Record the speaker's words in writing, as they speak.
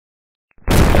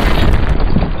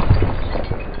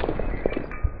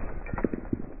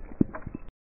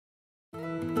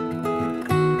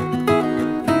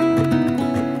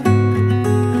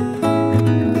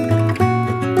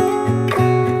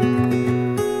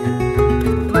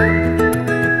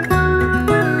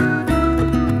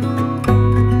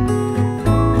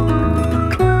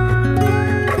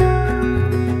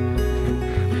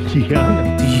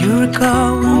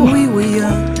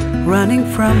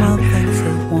my mouth thanks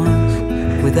at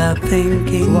once without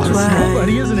thinking It's a lot twice. of snow,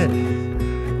 buddy, isn't it?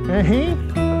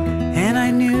 And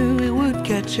I knew it would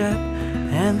catch up,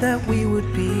 and that we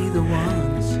would be the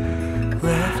ones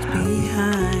left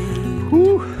behind.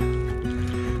 Whew.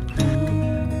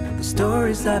 The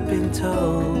stories I've been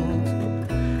told,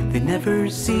 they never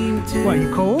seem to What,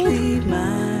 you cold? leave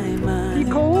my mind.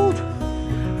 You cold?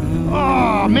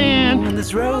 Oh man! On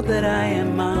this road that I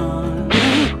am on,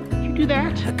 Did you do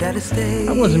that? I gotta stay.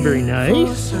 That wasn't very for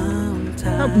nice. some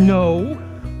time. No.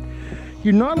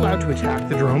 You're not allowed to attack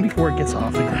the drone before it gets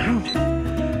off the ground.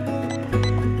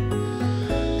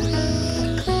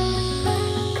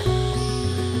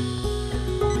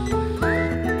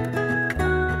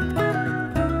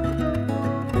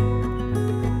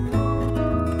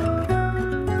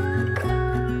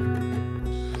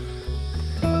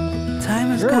 Time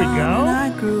has There we gone go. and I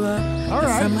grew up. All I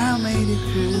right. somehow made it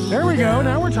through. There we go.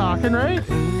 Now we're talking, right?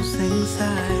 Losing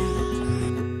sight.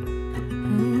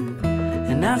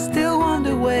 And I still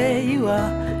wonder where you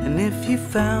are, and if you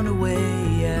found a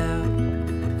way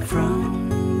out from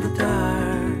the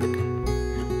dark.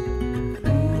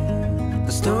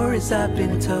 The stories I've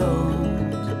been told,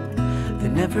 they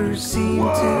never seem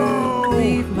to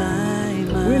leave my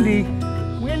mind. Windy.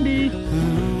 Windy.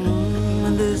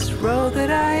 On this road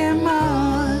that I am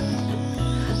on,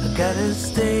 I gotta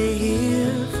stay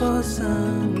here for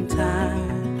some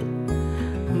time.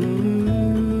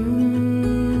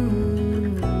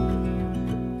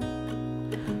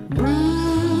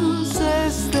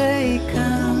 Bruises, they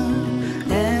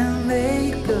come and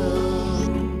they go,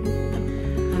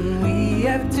 and we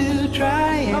have to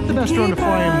try and Not the best drone to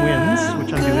fly in winds,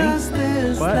 which I'm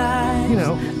doing, but, you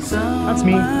know, that's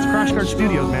me. It's Crash Guard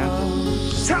Studios, man.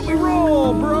 That's how we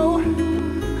roll, bro!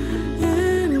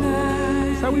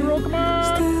 That's how we roll, come on!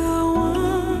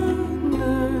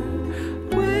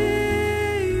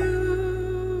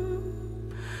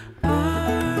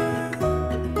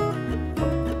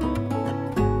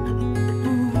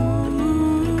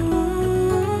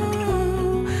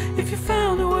 If you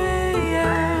found a way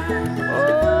out,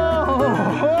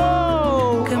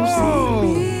 Oh! come see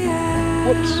me out.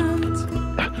 Whoops.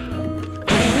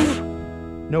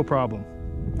 No problem.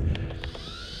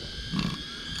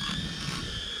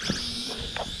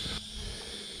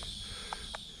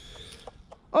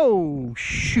 Oh,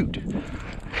 shoot.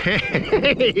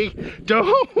 Hey,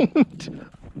 don't.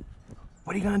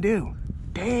 What are you gonna do?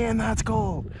 Damn, that's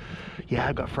cold. Yeah,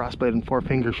 I've got frostbite in 4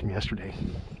 fingers from yesterday.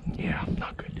 Yeah,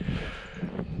 not good.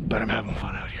 But I'm having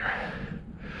fun out here.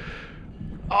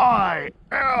 I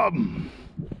am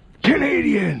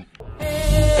Canadian.